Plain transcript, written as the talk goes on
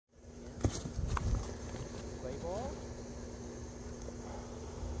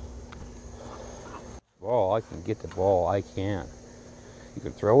ball. I can get the ball. I can. You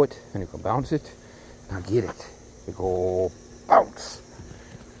can throw it, and you can bounce it. Now get it. You go bounce.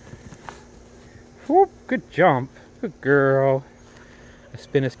 Whoop, good jump. Good girl. A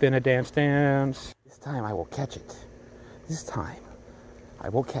spin, a dance, dance. This time I will catch it. This time I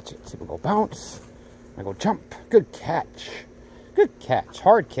will catch it. It will go bounce. I go jump. Good catch. Good catch.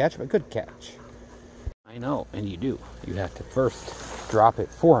 Hard catch, but good catch. I know, and you do. You have to first drop it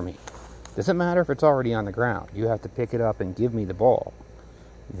for me. Doesn't matter if it's already on the ground. You have to pick it up and give me the ball.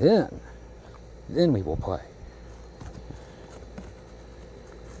 Then we will play.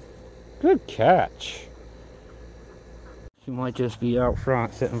 Good catch. She might just be out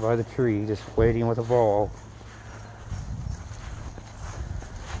front, sitting by the tree, just waiting with a ball.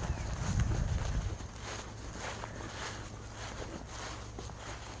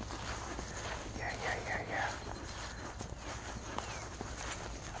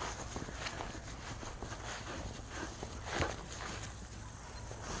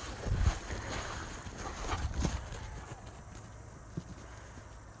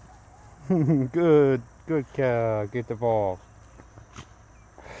 Good cow. Get the ball.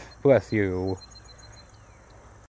 Bless you.